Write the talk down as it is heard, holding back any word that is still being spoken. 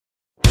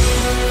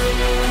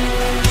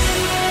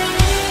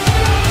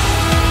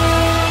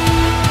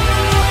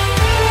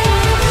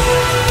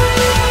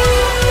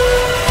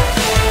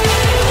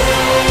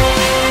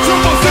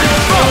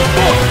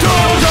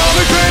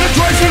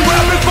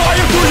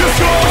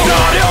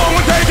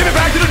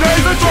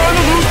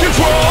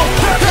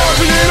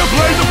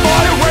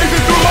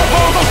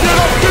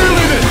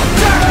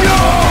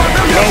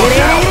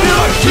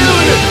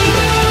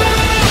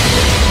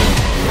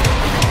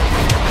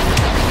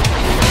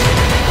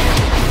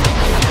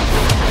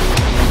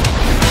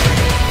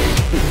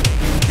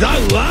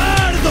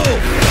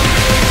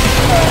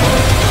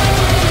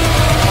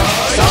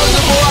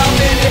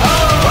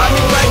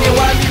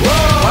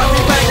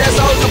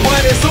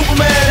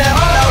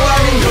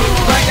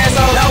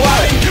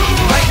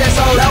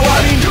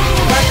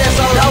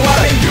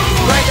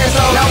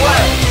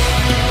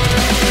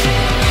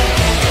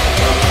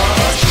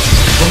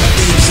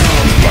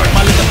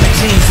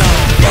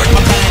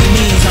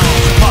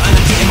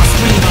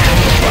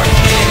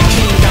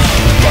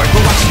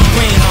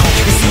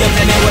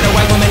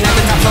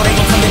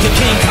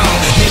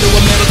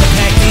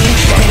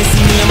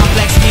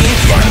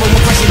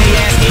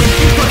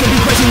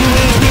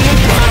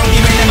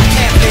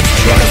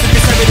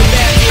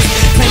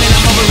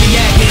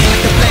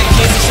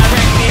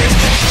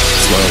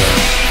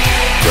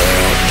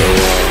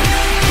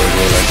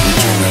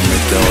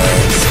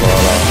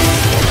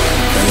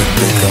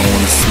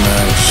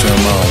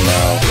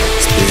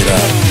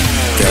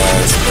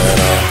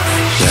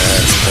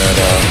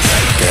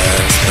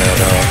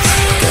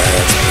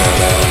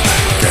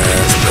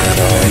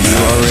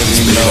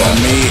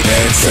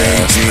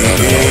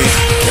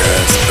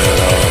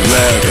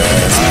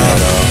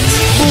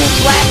Move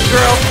black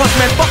girls, plus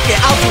man, fuck it,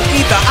 I'll do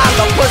either. I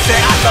love pussy,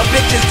 I love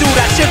bitches, dude,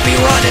 I should be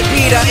running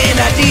Peter in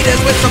Adidas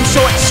with some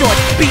shorts,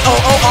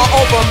 B-O-O all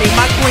over me.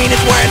 My green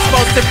is where it's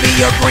supposed to be,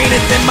 your green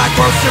is in my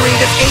grocery.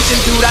 This Asian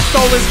dude, I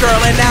stole his girl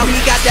and now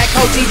he got that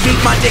Coachy beat.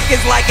 My dick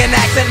is like an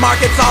accent mark,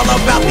 it's all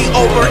about the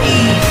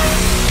over-E.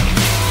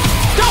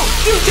 Don't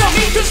you tell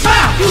me to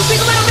smile. You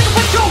think a little bit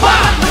with your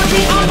wild. Wanna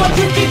be on my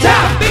tinky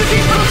town. Baby,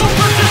 I'm so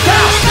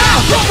versatile.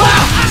 Now,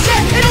 profile. I said,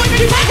 it only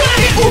makes you like when I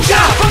hit ooh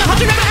child. From the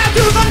hunter never have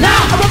to the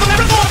now. I'm over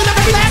every more than the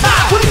very last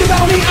time. When you think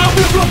about me, I'll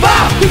be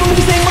profile. People when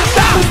you say my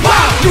style is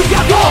wild. You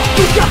got your,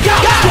 you got your.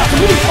 Got to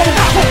move on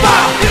that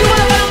profile. If you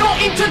wanna let them know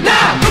into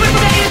now. Moving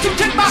from the ear to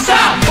check my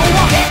style. Go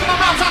on, head from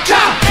my mouth, I'm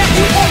child. And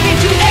you want me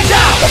to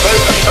exile. Der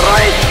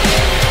Völkerstreit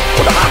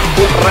oder Hass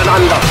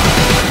untereinander,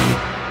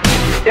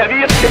 der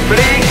wird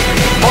gepflegt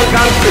von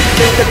ganz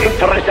bestimmten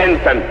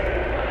Interessenten.